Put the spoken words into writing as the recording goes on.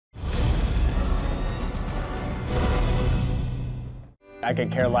I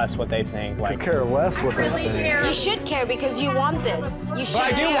could care less what they think. Could care less what they think. You should care because you want this. You should. But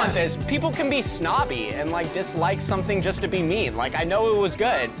I do want this. People can be snobby and like dislike something just to be mean. Like I know it was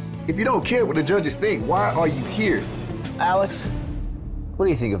good. If you don't care what the judges think, why are you here? Alex, what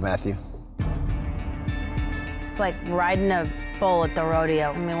do you think of Matthew? It's like riding a bull at the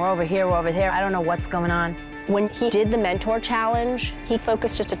rodeo. I mean, we're over here, we're over there. I don't know what's going on. When he did the mentor challenge, he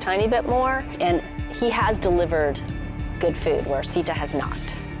focused just a tiny bit more, and he has delivered good food where Sita has not.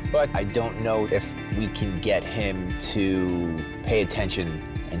 But I don't know if we can get him to pay attention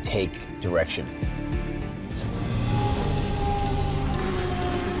and take direction.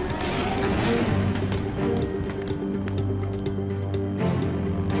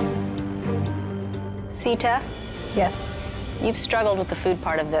 Sita? Yes. You've struggled with the food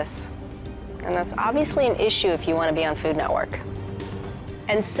part of this, and that's obviously an issue if you want to be on Food Network.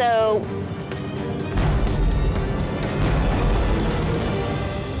 And so,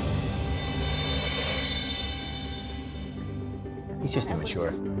 He's just immature.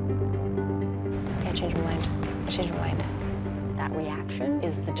 okay, I changed my mind. I changed my mind. That reaction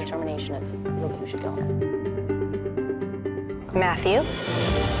is the determination of really who should go. Matthew?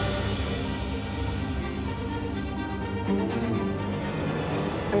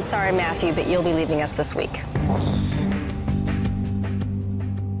 I'm sorry, Matthew, but you'll be leaving us this week.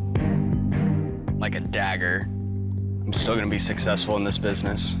 Like a dagger. I'm still gonna be successful in this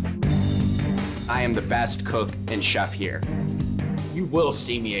business. I am the best cook and chef here. You will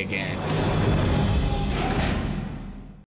see me again.